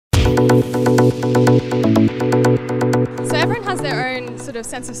of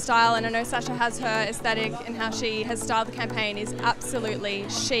sense of style, and I know Sasha has her aesthetic and how she has styled the campaign is absolutely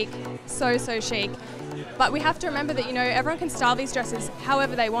chic, so chic. But we have to remember that, you know, everyone can style these dresses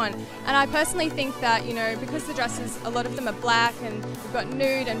however they want. And I personally think that, you know, because the dresses, a lot of them are black and we've got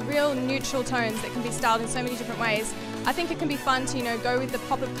nude and real neutral tones that can be styled in so many different ways, I think it can be fun to, you know, go with the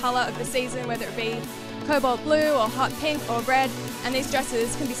pop of colour of the season, whether it be cobalt blue or hot pink or red, and these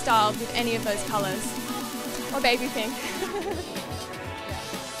dresses can be styled with any of those colours. Or baby pink.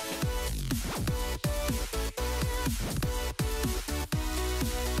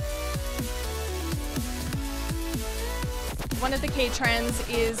 One of the key trends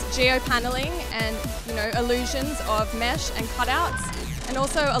is geo-paneling and, you know, illusions of mesh and cutouts, and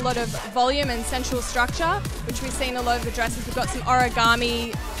also a lot of volume and sensual structure, which we've seen a lot of the dresses. We've got some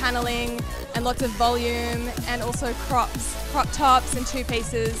origami paneling and lots of volume, and also crop tops and two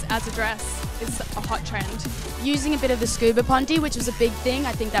pieces as a dress is a hot trend. Using a bit of the scuba ponte, which was a big thing.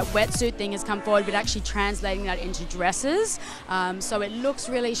 I think that wetsuit thing has come forward, but actually translating that into dresses. So it looks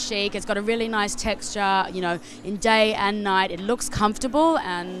really chic. It's got a really nice texture, you know, in day and night. It looks comfortable,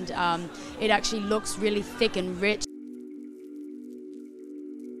 and it actually looks really thick and rich.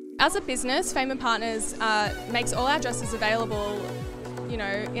 As a business, Fame & Partners makes all our dresses available, you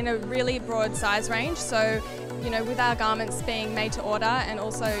know, in a really broad size range. So, you know, with our garments being made to order and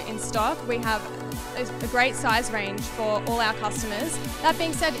also in stock, we have a great size range for all our customers. That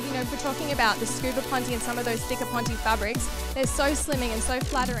being said, you know, if we're talking about the scuba ponte and some of those thicker ponte fabrics, they're so slimming and so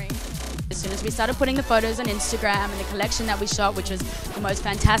flattering. As soon as we started putting the photos on Instagram and the collection that we shot, which was the most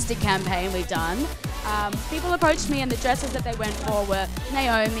fantastic campaign we've done, people approached me, and the dresses that they went for were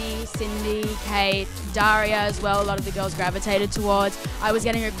Naomi, Cindy, Kate, Daria as well. A lot of the girls gravitated towards. I was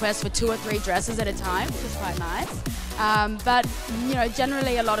getting requests for 2 or 3 dresses at a time, which was quite nice. But you know,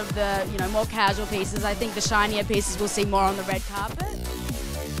 generally a lot of the, you know, more casual pieces. I think the shinier pieces we'll see more on the red carpet.